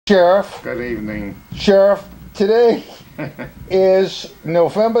Sheriff. Good evening. Sheriff, today is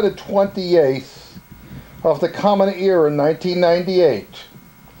November the 28th of the Common Era, 1998.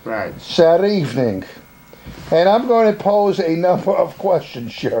 Right. Saturday evening. And I'm going to pose a number of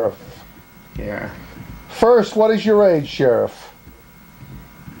questions, Sheriff. Yeah. First, what is your age, Sheriff?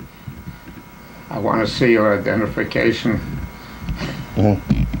 I want to see your identification.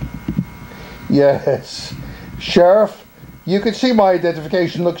 Yes. Sheriff, you can see my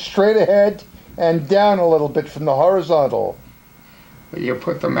identification. Look straight ahead and down a little bit from the horizontal. You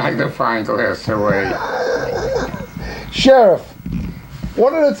put the magnifying glass away. Sheriff,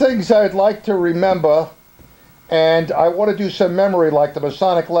 one of the things I'd like to remember, and I want to do some memory like the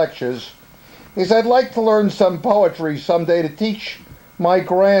Masonic lectures, is I'd like to learn some poetry someday to teach my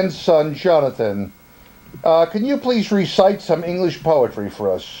grandson, Jonathan. Can you please recite some English poetry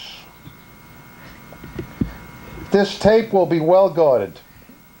for us? This tape will be well guarded.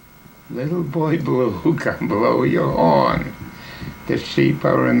 Little boy blue, come blow your horn. The sheep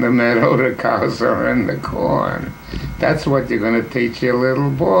are in the meadow, the cows are in the corn. That's what you're going to teach your little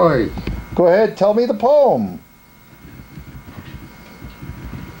boy. Go ahead, tell me the poem.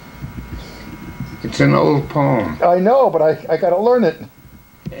 It's an old poem. I know, but I got to learn it.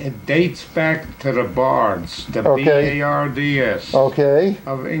 It dates back to the bards, the Okay. B-A-R-D-S Okay,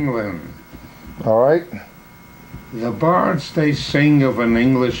 of England. all right. The bards, they sing of an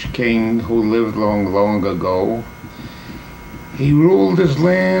English king who lived long, long ago. He ruled his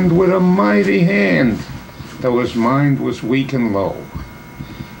land with a mighty hand, though his mind was weak and low.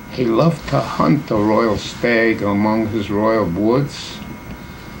 He loved to hunt the royal stag among his royal woods,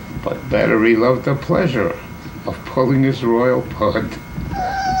 but better he loved the pleasure of pulling his royal pud.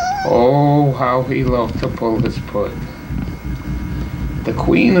 Oh, how he loved to pull his pud. The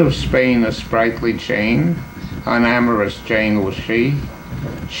Queen of Spain, a sprightly Jane, an amorous Jane was she.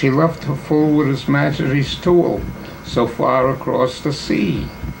 She loved to fool with his Majesty's tool so far across the sea.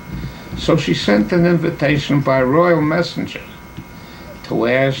 So she sent an invitation by royal messenger to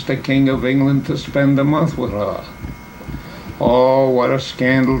ask the King of England to spend a month with her. Oh, what a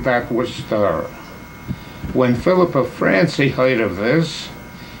scandal that would stir. When Philip of France he heard of this,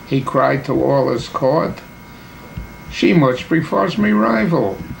 he cried to all his court, "She much prefers me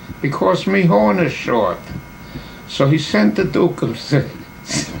rival, because me horn is short." So he sent the Duke of Zip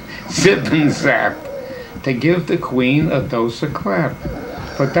and Zap to give the Queen a dose of clap.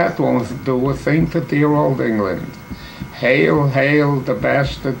 But that won't do a thing to dear old England. Hail, hail, the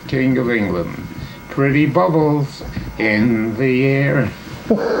bastard King of England. Pretty bubbles in the air.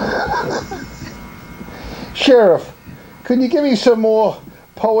 Sheriff, can you give me some more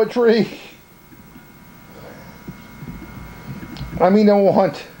poetry? I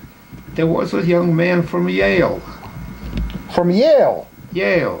want... There was a young man from Yale. From Yale?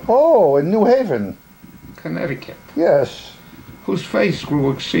 Yale. Oh, in New Haven. Connecticut. Yes. Whose face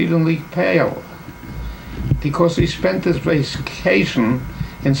grew exceedingly pale because he spent his vacation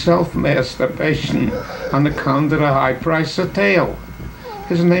in self-masturbation on account of the high price of tail.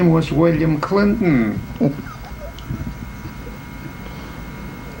 His name was William Clinton.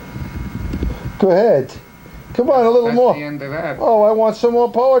 Go ahead. Come on, a little That's more. the end of that. Oh, I want some more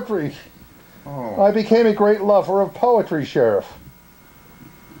poetry. Oh. I became a great lover of poetry, Sheriff.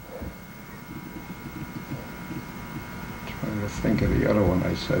 Trying to think of the other one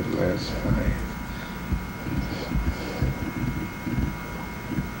I said last night.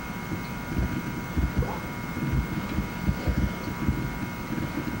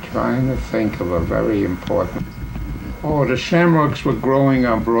 Trying to think of a very important... Oh, the shamrocks were growing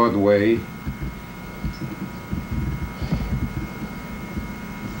on Broadway.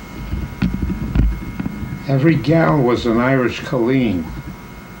 Every gal was an Irish colleen.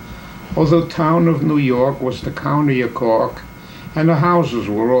 Oh, the town of New York was the county of Cork, and the houses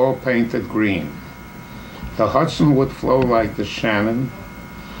were all painted green. The Hudson would flow like the Shannon.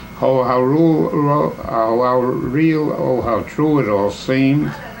 Oh, how real, oh, how true it all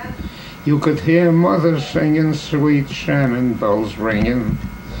seemed. You could hear mothers singing sweet Shannon bells ringing.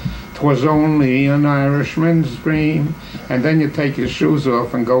 'Twas only an Irishman's dream. And then you take your shoes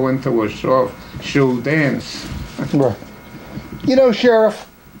off and go into a soft shoe dance. Right. You know, Sheriff,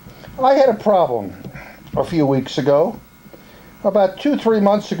 I had a problem a few weeks ago. About 2-3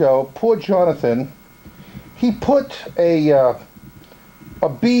 months ago, poor Jonathan, he put a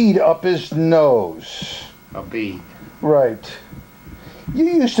bead up his nose. A bead. Right. You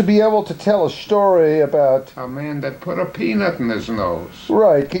used to be able to tell a story about... A man that put a peanut in his nose.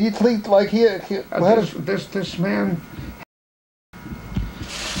 Right. Can you please, like, This man...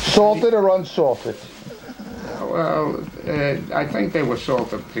 Salted or unsalted? well, I think they were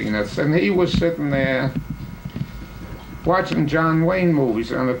salted peanuts. And he was sitting there watching John Wayne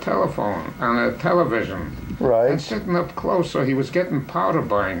movies on the television. Right. And sitting up close, so he was getting powder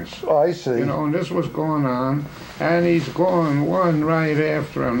burns. Oh, I see. You know, and this was going on, and he's going one right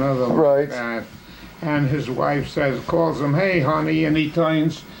after another. Right. Like that. And his wife calls him, "Hey, honey," and he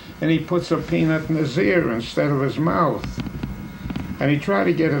turns and he puts a peanut in his ear instead of his mouth. And he tried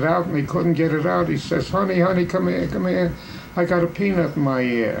to get it out, and he couldn't get it out. He says, "Honey, honey, come here, come here. I got a peanut in my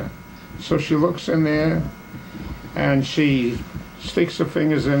ear." So she looks in there, and she sticks her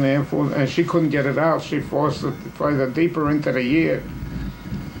fingers in there, and she couldn't get it out. She forced it further deeper into the ear.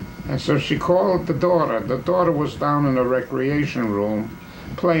 And so she called the daughter. The daughter was down in the recreation room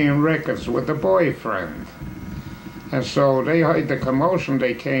playing records with the boyfriend. And so they heard the commotion.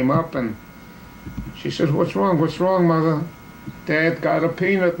 They came up, and she said, "What's wrong? What's wrong, Mother? Dad got a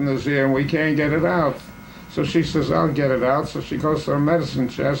peanut in his ear and we can't get it out." So she says, "I'll get it out." So she goes to her medicine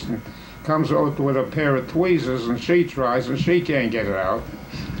chest and comes out with a pair of tweezers, and she tries and she can't get it out.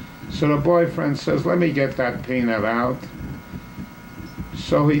 So the boyfriend says, "Let me get that peanut out."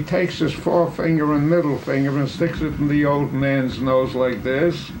 So he takes his forefinger and middle finger and sticks it in the old man's nose like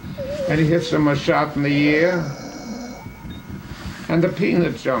this, and he hits him a shot in the ear, and the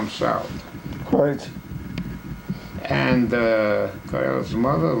peanut jumps out. Right. And the girl's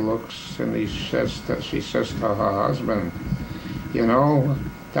mother looks, and she says to her husband, "You know,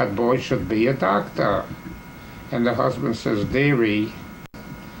 that boy should be a doctor." And the husband says, "Dearie,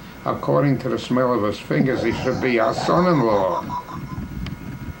 according to the smell of his fingers, he should be our son-in-law."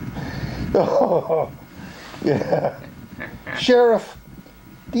 Oh, yeah. Sheriff,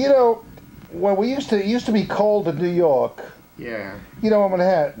 you know, when it used to be cold in New York. Yeah. You know, in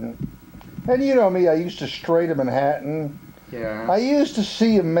Manhattan. And you know me, I used to stray to Manhattan. Yeah. I used to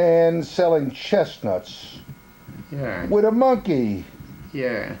see a man selling chestnuts. Yeah. With a monkey.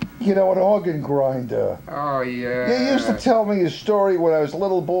 Yeah. You know, an organ grinder. Oh, yeah. You used to tell me a story when I was a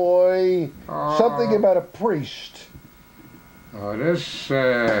little boy. Oh. Something about a priest. Oh, this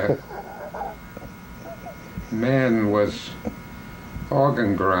man was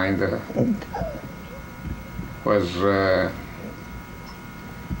organ grinder. Was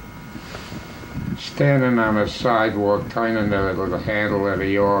standing on a sidewalk turning the handle of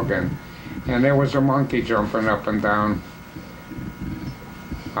the organ, and there was a monkey jumping up and down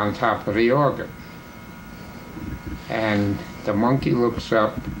on top of the organ. And the monkey looks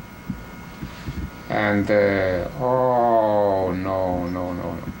up, and oh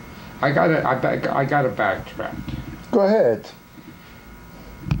no! I gotta backtrack. Go ahead.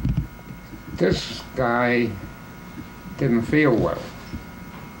 This guy didn't feel well.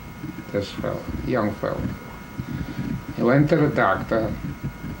 This fellow, young fellow. He went to the doctor,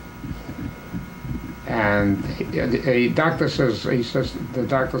 and the doctor says,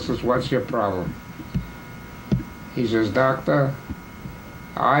 "What's your problem?" He says, "Doctor,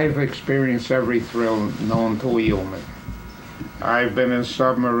 I've experienced every thrill known to a human. I've been in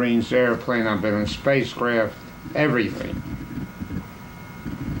submarines, airplane, I've been in spacecraft, everything.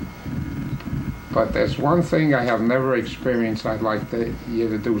 But there's one thing I have never experienced. I'd like you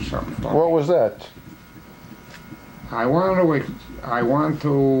to do something for me." What was that? I want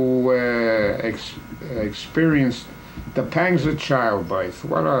to experience the pangs of childbirth,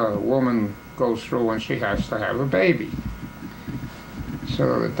 what a woman goes through when she has to have a baby.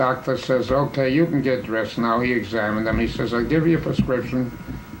 So the doctor says, "Okay, you can get dressed now." He examined him. He says, "I'll give you a prescription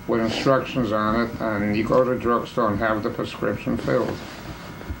with instructions on it, and you go to the drugstore and have the prescription filled."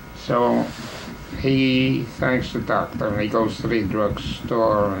 So he thanks the doctor, and he goes to the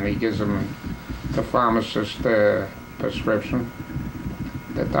drugstore, and he gives him, the pharmacist, the prescription.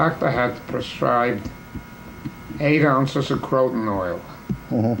 The doctor had prescribed 8 ounces of croton oil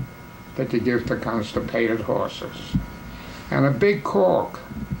that you give to constipated horses, and a big cork,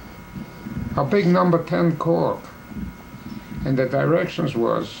 a big number 10 cork. And the directions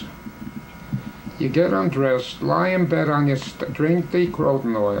was, you get undressed, lie in bed on your, drink the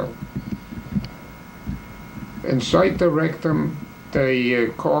croton oil, insert the rectum, the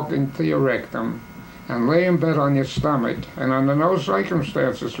cork into your rectum, and lay in bed on your stomach, and under no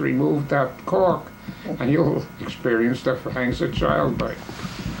circumstances remove that cork, and you'll experience the pangs of childbirth.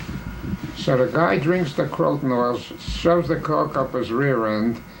 So the guy drinks the croton oil, shoves the cork up his rear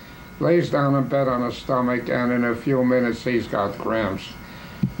end, lays down in bed on his stomach, and in a few minutes he's got cramps.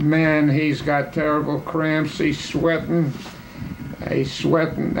 Man, he's got terrible cramps, he's sweating.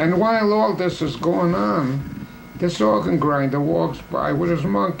 And while all this is going on, this organ grinder walks by with his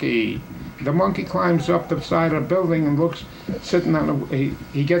monkey, the monkey climbs up the side of the building and looks, sitting on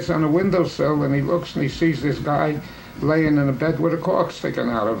he gets on a windowsill and he looks and he sees this guy laying in a bed with a cork sticking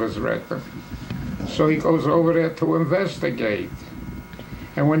out of his rectum. So he goes over there to investigate.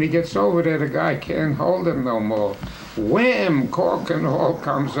 And when he gets over there, the guy can't hold him no more. Wham! Cork and all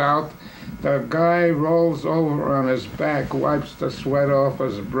comes out. The guy rolls over on his back, wipes the sweat off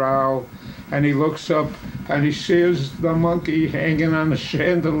his brow, and he looks up and he sees the monkey hanging on a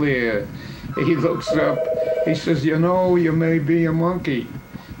chandelier. He looks up, he says, you know, you may be a monkey.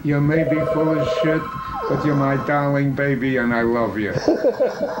 You may be full of shit, but you're my darling baby and I love you.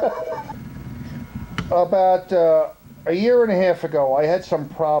 About a year and a half ago, I had some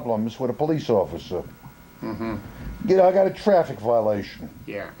problems with a police officer. Mm-hmm. You know, I got a traffic violation.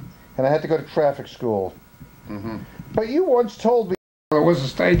 Yeah. And I had to go to traffic school. Mm-hmm. But you once told me... There was a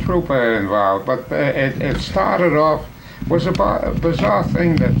state trooper involved, but it started off, was a bizarre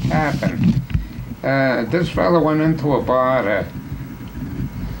thing that happened. This fellow went into a bar to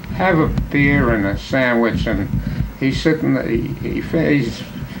have a beer and a sandwich, and he's sitting, he's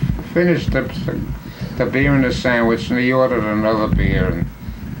finished the beer and the sandwich, and he ordered another beer.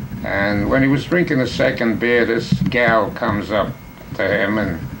 And when he was drinking the second beer, this gal comes up to him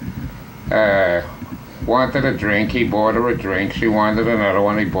and wanted a drink. He bought her a drink. She wanted another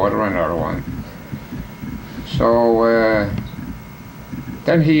one. He bought her another one. So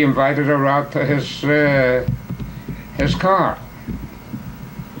then he invited her out to his car.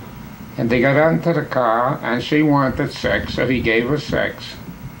 And they got into the car, and she wanted sex, so he gave her sex.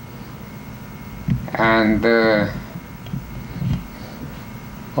 And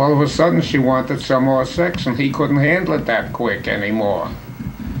all of a sudden she wanted some more sex, and he couldn't handle it that quick anymore.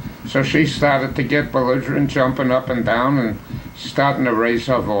 So she started to get belligerent, jumping up and down and starting to raise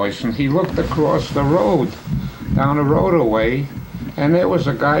her voice. And he looked across the road, down the road away, and there was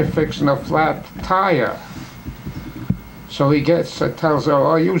a guy fixing a flat tire. So he tells her,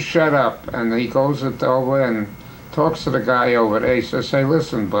 oh, you shut up. And he goes over and talks to the guy over there. He says, hey,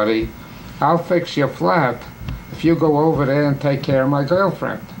 listen, buddy, I'll fix your flat if you go over there and take care of my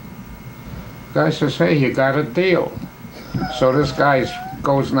girlfriend. The guy says, hey, you got a deal. So this guy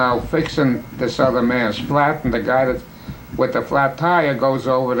goes now fixing this other man's flat, and the guy with the flat tire goes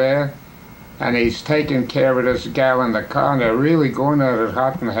over there, and he's taking care of this gal in the car, and they're really going at it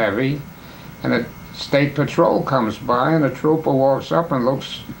hot and heavy. And the state patrol comes by, and the trooper walks up and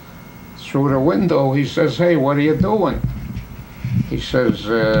looks through the window. He says, hey, what are you doing? He says,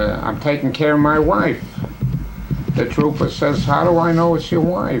 I'm taking care of my wife. The trooper says, how do I know it's your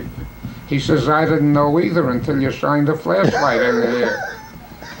wife? He says, I didn't know either until you shined a flashlight in there.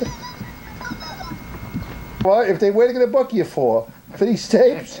 Well, if they were going to book you for these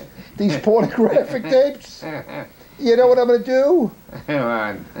tapes, these pornographic tapes, you know what I'm going to do?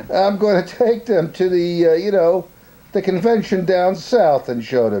 I'm going to take them to the, the convention down south and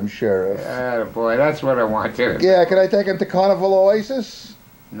show them, Sheriff. Boy, that's what I want to do. Yeah, can I take them to Carnival Oasis?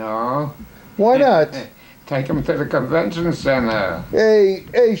 No. Why not? Take them to the convention center.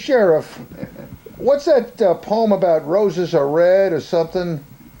 Hey, Sheriff, what's that poem about roses are red or something?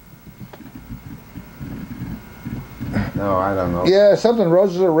 No, I don't know. Yeah, something,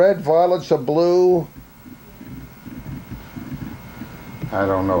 roses are red, violets are blue. I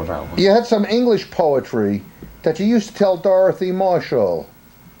don't know that one. You had some English poetry that you used to tell Dorothy Marshall.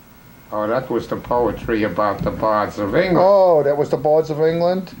 Oh, that was the poetry about the bards of England. Oh, that was the bards of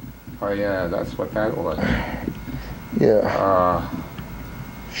England? Oh, yeah, that's what that was. Yeah.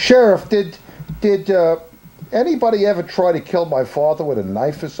 Sheriff, did anybody ever try to kill my father with a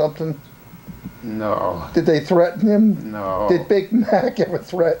knife or something? No. Did they threaten him? No. Did Big Mac ever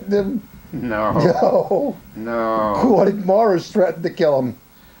threaten him? No. No. No. What did Morris threaten to kill him?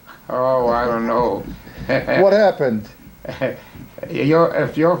 Oh, I don't know. What happened?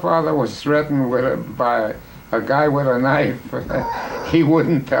 If your father was threatened by a guy with a knife, he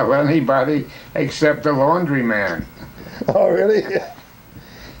wouldn't tell anybody except the laundryman. Oh, really?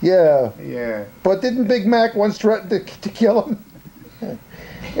 Yeah. Yeah. But didn't Big Mac once threaten to kill him?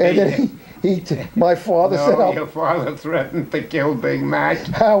 And then my father said... No, your father threatened to kill Big Mac.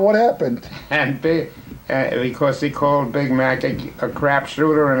 How? What happened? And because he called Big Mac a crap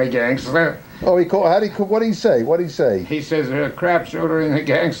shooter and a gangster. Oh, what did he say? What did he say? He says a crap shooter and a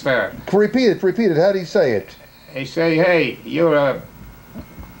gangster. Repeat it. How did he say it? He say, hey, you're a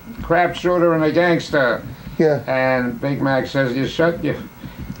crap shooter and a gangster. Yeah. And Big Mac says, you shut your...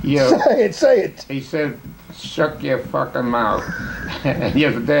 Say it. He said, shut your fucking mouth. And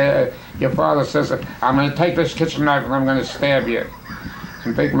your father says, I'm going to take this kitchen knife and I'm going to stab you.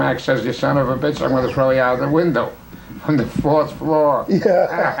 And Big Mac says, you son of a bitch, I'm going to throw you out the window from the 4th floor.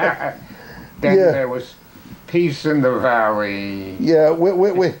 Yeah. Then Yeah. there was peace in the valley. Yeah,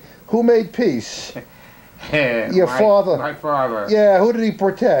 who made peace? Your father. My father. Yeah, who did he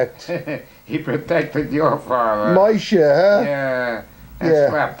protect? He protected your father. Misha, huh? Yeah. And Yeah.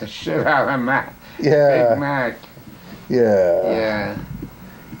 slapped the shit out of Mac. Yeah. Big Mac. Yeah. Yeah.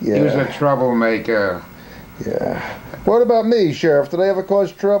 Yeah. He was a troublemaker. Yeah. What about me, Sheriff? Did I ever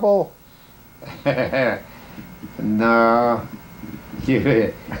cause trouble? No. You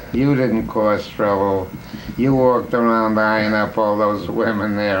didn't cause trouble. You walked around eyeing up all those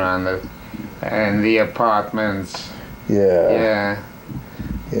women there in the apartments. Yeah. Yeah.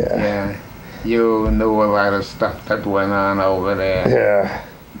 Yeah. Yeah. You knew a lot of stuff that went on over there. Yeah.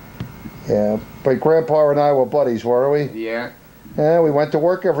 Yeah. But Grandpa and I were buddies, were we? Yeah. Yeah, we went to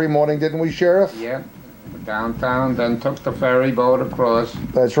work every morning, didn't we, Sheriff? Yeah. Downtown, then took the ferry boat across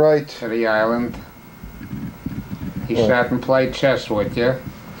That's right. to the island. He Right. sat and played chess with you.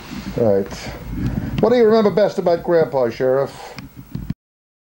 Right. What do you remember best about Grandpa, Sheriff?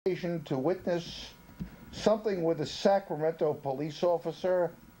 To witness something with a Sacramento police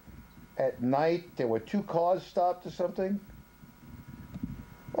officer at night. There were 2 cars stopped or something.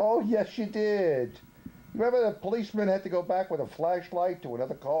 Oh, yes, you did. Remember the policeman had to go back with a Oh, flashlight to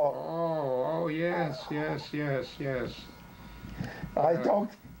another car? yes.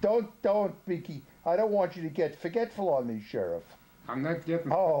 Don't, Vicky. I don't want you to get forgetful on me, Sheriff. I'm not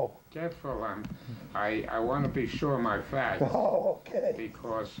getting Oh. forgetful. I want to be sure of my facts. Oh, okay.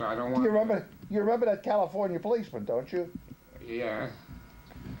 Because I don't want. You remember that California policeman, don't you? Yeah.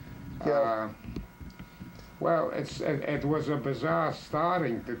 Yeah. Well, it was a bizarre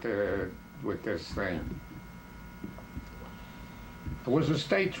starting with this thing. It was a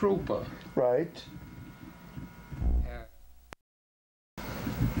state trooper. Right.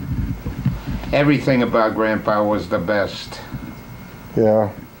 Everything about Grandpa was the best.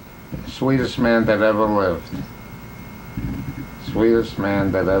 Yeah. Sweetest man that ever lived. Sweetest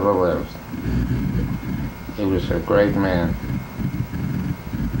man that ever lived. He was a great man.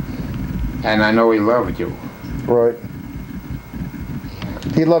 And I know he loved you. Right.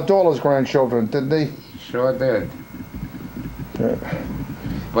 He loved all his grandchildren, didn't he? Sure did. Yeah.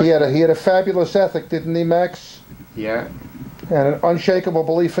 But- He had a fabulous ethic, didn't he, Max? Yeah, And an unshakable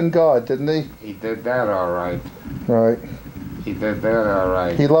belief in God, didn't he? he did that all right. Right. He did that all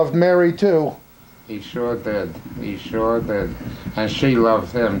right. He loved Mary too. He sure did. He sure did. And she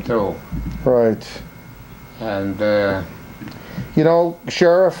loved him too. Right. And You know,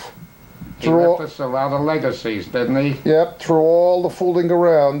 Sheriff, he through left all, us a lot of legacies, didn't he? yep, through all the fooling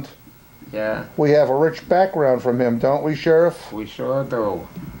around, Yeah, we have a rich background from him, don't we, Sheriff? we sure do.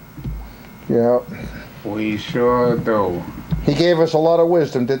 Yeah. We sure do. He gave us a lot of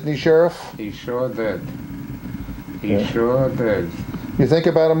wisdom, didn't he, Sheriff? He sure did. He Yeah. sure did. You think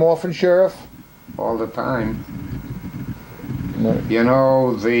about him often, Sheriff? All the time. No. You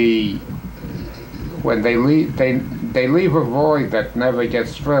know, when they leave a void that never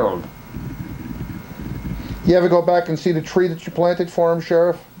gets filled. You ever go back and see the tree that you planted for him,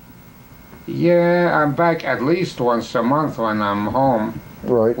 Sheriff? Yeah, I'm back at least once a month when I'm home.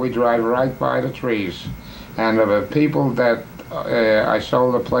 Right. We drive right by the trees. And the people that I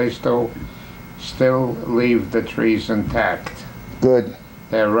sold the place to still leave the trees intact. Good.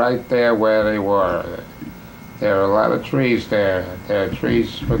 They're right there where they were. There are a lot of trees there. There are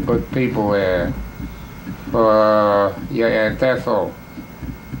trees for good people there. For your Aunt Ethel,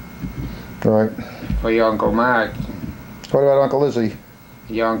 Right. for your Uncle Mac, What about Uncle Lizzie?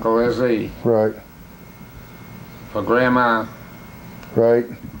 your Uncle Lizzie, Right. for Grandma. Right.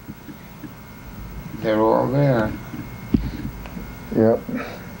 They're all there. Yep.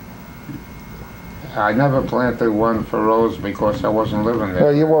 I never planted one for Rose because I wasn't living there.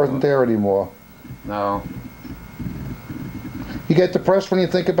 Well, you weren't there anymore. No. You get depressed when you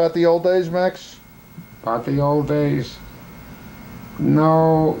think about the old days, Max? About the old days?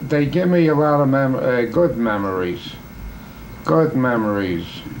 No, they give me a lot of good memories. Good memories.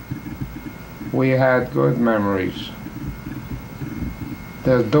 We had good memories.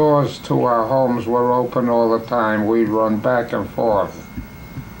 The doors to our homes were open all the time. We'd run back and forth,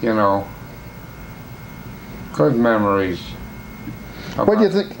 you know. Good memories. What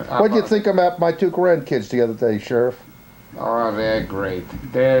do you think about my 2 grandkids the other day, Sheriff? Oh, they're great.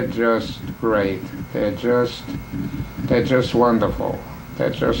 They're just great. They're just wonderful. They're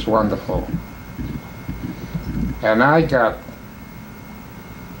just wonderful. And I got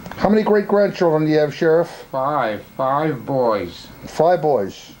How many great-grandchildren do you have, Sheriff? five boys. 5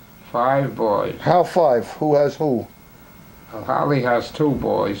 boys. 5 boys. How 5? Who has who? Holly has 2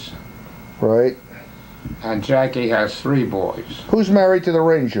 boys, Right. and Jackie has 3 boys. Who's married to the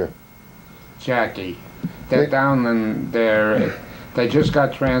Ranger? Jackie. They're down in there. They just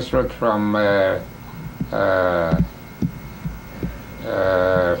got transferred from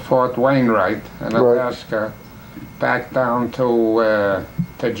Fort Wainwright in Alaska back down to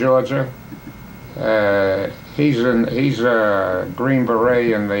Georgia. He's a Green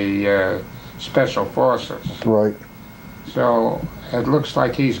Beret in the Special Forces. Right. So it looks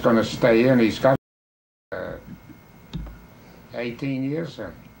like he's going to stay in. He's got 18 years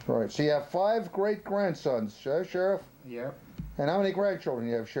in. Right. So you have 5 great-grandsons, Sheriff? Yep. And how many grandchildren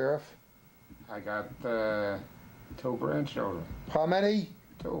you have, Sheriff? I got 2 grandchildren. How many?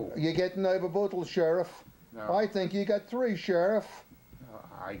 2. You getting overbooked, Sheriff? No. I think you got 3, Sheriff.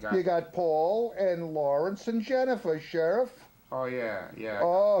 You got Paul and Lawrence and Jennifer, Sheriff. Oh, yeah, yeah.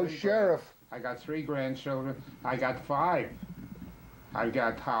 Oh, Sheriff. I got 3 grandchildren. I got 5. I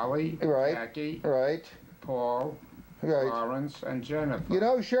got Holly, Jackie, Paul, Lawrence, and Jennifer. You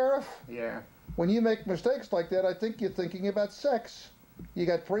know, Sheriff? Yeah. When you make mistakes like that, I think you're thinking about sex. You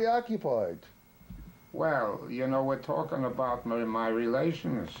got preoccupied. Well, you know, we're talking about my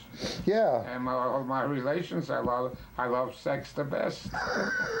relations. Yeah. And all my relations, I love sex the best.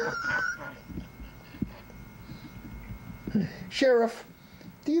 Sheriff,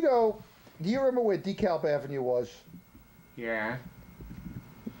 do you remember where DeKalb Avenue was? Yeah.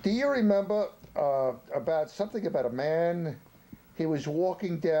 Do you remember about something about a man? He was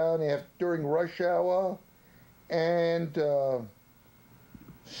walking down during rush hour, and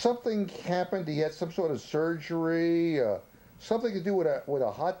something happened. He had some sort of surgery, something to do with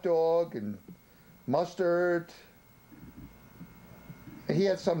a hot dog and mustard. He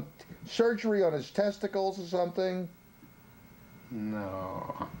had some surgery on his testicles or something.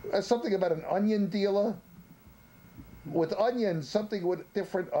 No. Something about an onion dealer. With onions, something with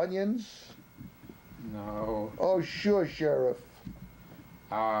different onions. No. Oh, sure, Sheriff.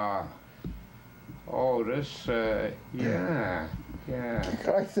 Yeah.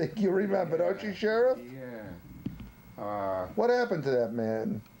 I think you remember, don't you, Sheriff? Yeah. What happened to that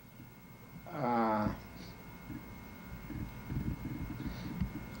man?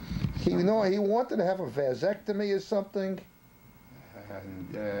 He wanted to have a vasectomy or something.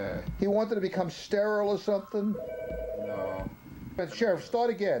 And he wanted to become sterile or something. No. But Sheriff, start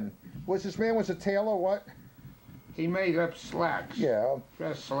again. This man was a tailor? What? He made up slacks. Yeah.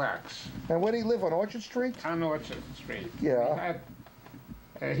 Dress slacks. And where did he live, on Orchard Street? On Orchard Street. Yeah.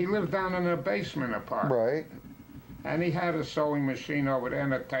 He lived down in a basement apartment. Right. And he had a sewing machine over there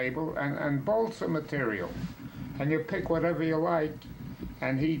and a table and bolts of material. And you pick whatever you like,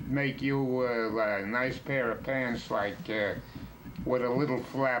 and he'd make you a nice pair of pants, like with a little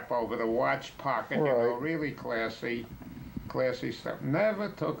flap over the watch pocket. You know, really classy stuff. Never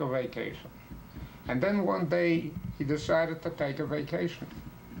took a vacation. And then one day he decided to take a vacation.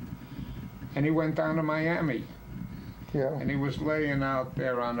 And he went down to Miami. Yeah. And he was laying out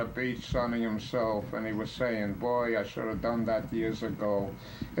there on the beach sunning himself, and he was saying, boy, I should have done that years ago.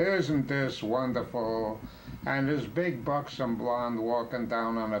 Isn't this wonderful? And this big buxom blonde walking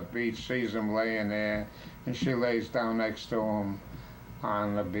down on the beach sees him laying there, and she lays down next to him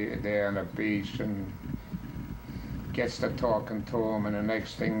on the beach and gets to talking to him, and the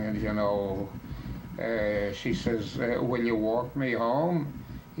next thing you know, she says, will you walk me home?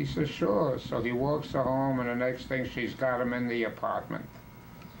 He says, sure. So he walks her home, and the next thing, she's got him in the apartment.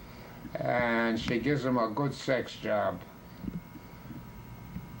 And she gives him a good sex job.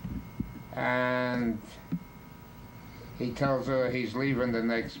 And he tells her he's leaving the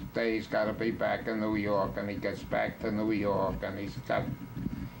next day. He's got to be back in New York, and he gets back to New York, and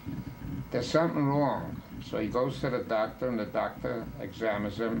there's something wrong. So he goes to the doctor, and the doctor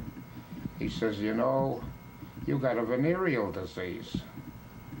examines him. He says, you know, you got a venereal disease.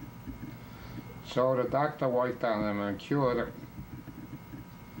 So the doctor worked on him and cured him.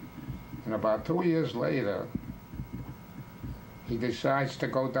 And about 2 years later, he decides to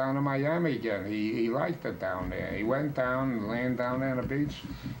go down to Miami again. He liked it down there. He went down and landed down there on the beach,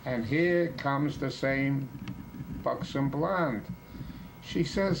 and here comes the same buxom blonde. She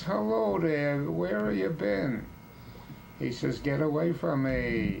says, hello there, where have you been? He says, get away from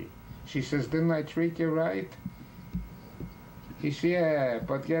me. She says, didn't I treat you right? He says, yeah,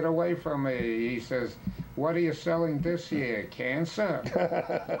 but get away from me. He says, what are you selling this year, cancer?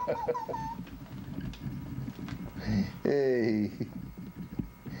 Hey.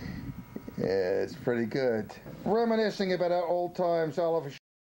 Yeah, it's pretty good. Reminiscing about our old times, Oliver.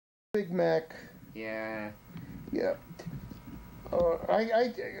 Big Mac. Yeah. Yeah.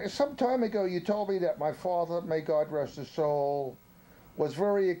 Some time ago, you told me that my father, may God rest his soul, was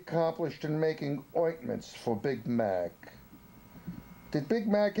very accomplished in making ointments for Big Mac. Did Big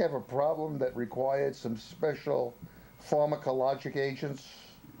Mac have a problem that required some special pharmacologic agents?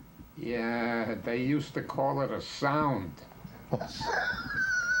 Yeah, they used to call it a sound.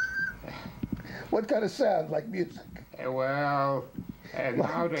 What kind of sound? Like music? Well,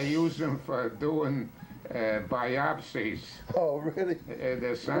 now they use them for doing biopsies. Oh, really?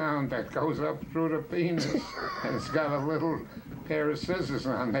 The sound that goes up through the penis, and it's got a little pair of scissors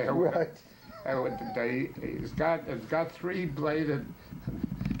on there. Right. It's got three-bladed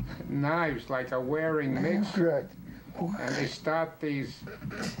knives like a wearing mixer. Right. And they start these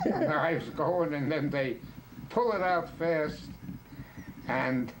knives going, and then they pull it out fast.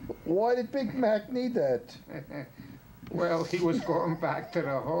 And Why did Big Mac need that? well, he was going back to the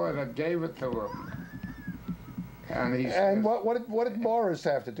whore that gave it to him. And what did Morris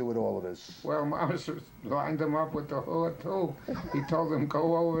have to do with all of this? Well, Morris lined him up with the whore too. He told him,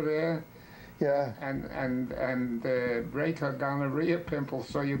 go over there. Yeah. And break her gonorrhea pimple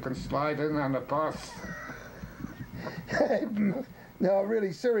so you can slide in on the bus. No,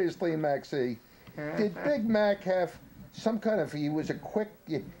 really, seriously, Maxie, did Big Mac have some kind of? He was a quick.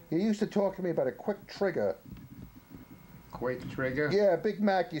 He used to talk to me about a quick trigger. Quick trigger? Yeah, Big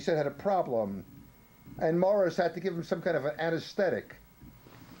Mac. You said had a problem, and Morris had to give him some kind of an anesthetic.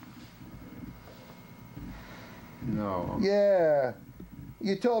 No. Yeah,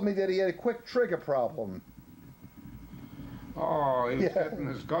 you told me that he had a quick trigger problem. Oh, he was getting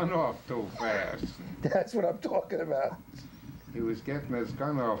his gun off too fast. That's what I'm talking about. He was getting his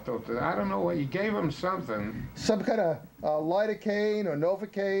gun off too fast. I don't know what, you gave him something. Some kind of lidocaine or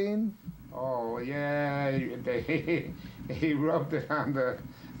novocaine. Oh, yeah, he rubbed it on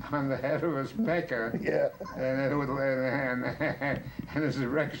the head of his pecker. Yeah. And it would, and his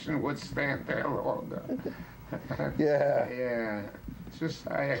erection would stand there longer. Yeah. Yeah. It's just,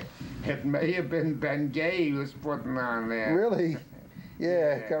 it may have been Bengay he was putting on there. Really?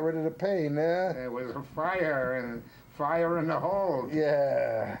 Yeah, got rid of the pain, yeah? There was a fire in the hold.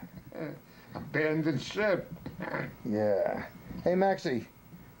 Yeah. Abandoned ship. Yeah. Hey, Maxie,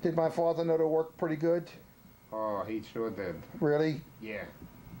 did my father know to work pretty good? Oh, he sure did. Really? Yeah.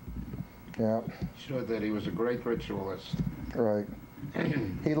 Yeah. Sure did. He was a great ritualist. Right.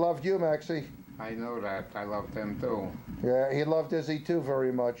 He loved you, Maxie. I know that. I loved him too. Yeah, he loved Izzy too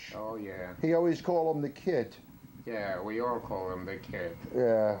very much. Oh, yeah. He always called him the kid. Yeah, we all call him the kid.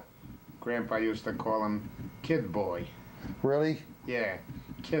 Yeah. Grandpa used to call him Kid Boy. Really? Yeah,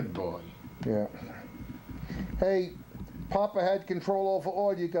 Kid Boy. Yeah. Hey, Papa had control over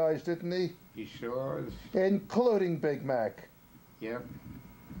all you guys, didn't he? He sure is. Including Big Mac. Yep.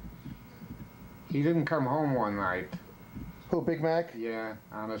 He didn't come home one night. Who, Big Mac? Yeah,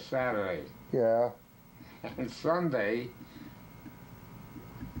 on a Saturday. Yeah. And Sunday,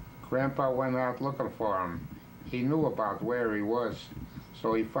 Grandpa went out looking for him. He knew about where he was,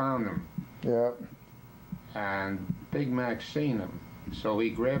 so he found him. Yeah. And Big Mac seen him. So he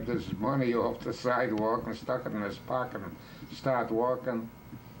grabbed his money off the sidewalk and stuck it in his pocket and started walking.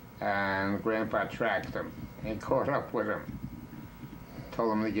 And Grandpa tracked him and caught up with him.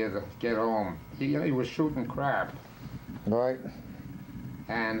 Told him to get home. He was shooting crap. Right.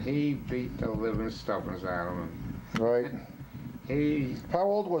 And he beat the living stuffings out of him. Right. How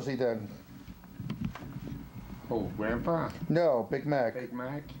old was he then? Oh, Grandpa? No, Big Mac. Big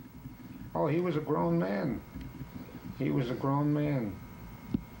Mac? Oh, he was a grown man. He was a grown man.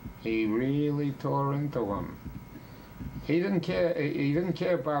 He really tore into him. He didn't care. He didn't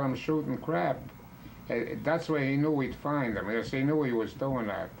care about him shooting crap. That's where he knew we'd find him. Yes, he knew he was doing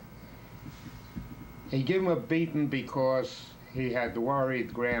that. He gave him a beating because he had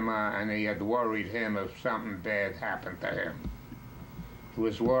worried Grandma and he had worried him if something bad happened to him. He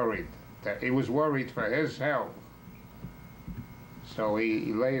was worried. He was worried for his health. So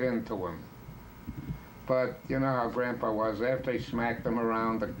he laid into him. But you know how Grandpa was. After he smacked him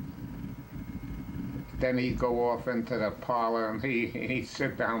around, then he'd go off into the parlor and he'd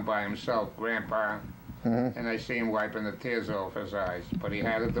sit down by himself, Grandpa. Mm-hmm. And I see him wiping the tears off his eyes. But he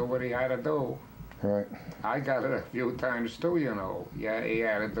had to do what he had to do. Right. I got it a few times too, you know. Yeah, he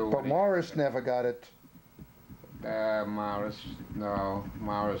had to do But Morris never got it. Morris never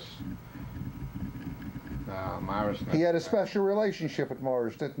He had a special relationship with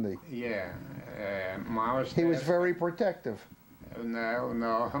Morris, didn't he? Yeah, Morris. He was very protective. No,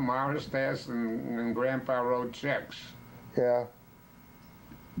 Morris asked and Grandpa wrote checks. Yeah.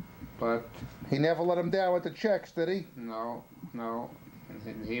 But he never let him down with the checks, did he? No.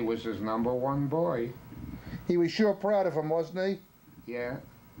 He was his number one boy. He was sure proud of him, wasn't he? Yeah,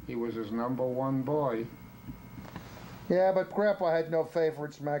 he was his number one boy. Yeah, but Grandpa had no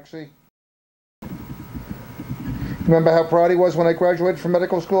favorites, Maxie. Remember how proud he was when I graduated from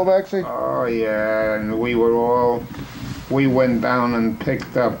medical school, Maxie? Oh yeah, and we went down and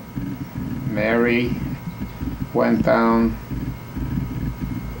picked up Mary, went down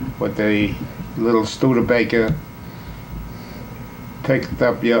with the little Studebaker, picked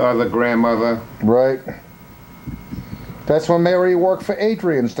up your other grandmother. Right. That's when Mary worked for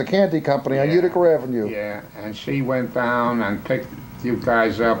Adrian's, the candy company on Utica Avenue. Yeah, and she went down and picked you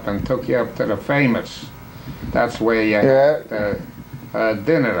guys up and took you up to the Famous. That's where you had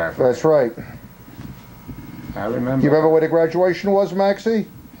dinner that night. That's right. I remember. You remember where the graduation was, Maxie?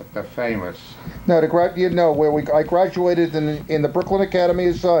 At the Famous. No, I graduated in the Brooklyn Academy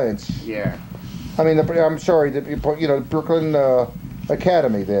of Science. Yeah. I mean, the Brooklyn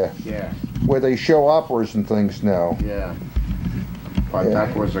Academy there. Yeah. Where they show operas and things now. Yeah. But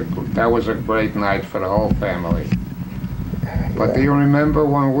that was a great night for the whole family. But do you remember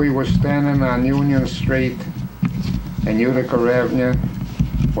when we were standing on Union Street in Utica Avenue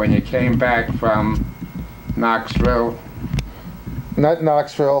when you came back from Knoxville? Not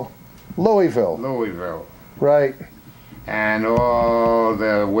Knoxville, Louisville. Louisville. Right. And all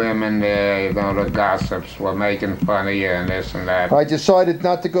the women there, the gossips were making fun of you and this and that. I decided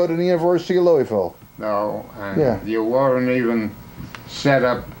not to go to the University of Louisville. No, and you weren't even set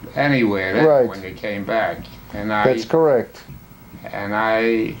up anywhere then when you came back. And That's correct. And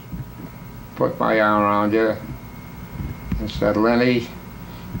I put my arm around you and said, Lenny,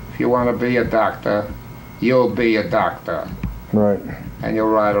 if you want to be a doctor, you'll be a doctor. Right. And you'll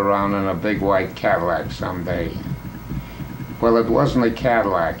ride around in a big white Cadillac someday. Well, it wasn't a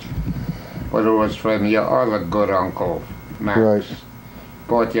Cadillac, but it was from your other good uncle, Max. Right.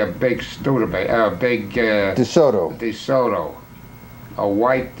 Bought you a big Studebaker, DeSoto. DeSoto. A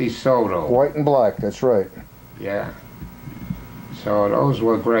white DeSoto. White and black, that's right. Yeah. So those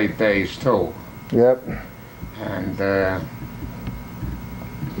were great days, too. Yep. And,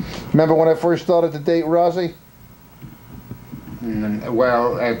 remember when I first started to date Rosie?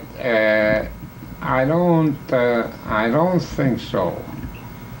 Well, I don't think so.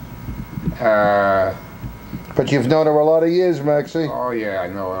 But you've known her a lot of years, Maxie. Oh yeah, I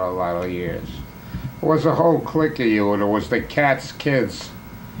know her a lot of years. There was a whole clique of you. There was the Cat's kids,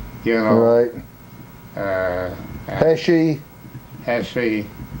 you know. Right. Heshy.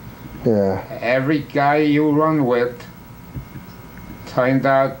 Yeah. Every guy you run with turned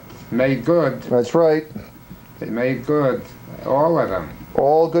out made good. That's right. They made good. All of them.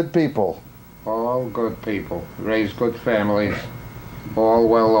 All good people. All good people. Raised good families. All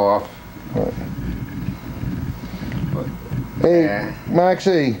well off. Right. Hey,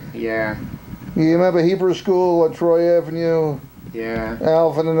 Maxie. Yeah. You remember Hebrew School on Troy Avenue? Yeah.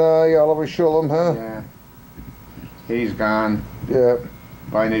 Alvin and I, Oliver Shulam, huh? Yeah. He's gone. Yeah.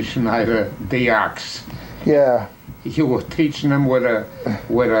 Barney Schneider, Diox. Yeah. You were teaching him with a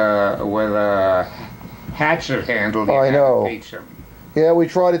hatchet handle. I know. Teach him. Yeah, we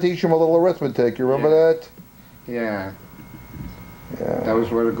tried to teach him a little arithmetic. You remember that? Yeah. Yeah. Those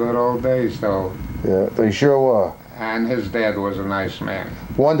were the good old days, though. Yeah, they sure were. And his dad was a nice man.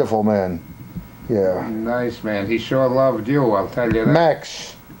 Wonderful man. Yeah. Nice man. He sure loved you, I'll tell you that.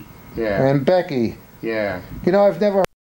 Max. Yeah. And Becky. Yeah. You know, I've never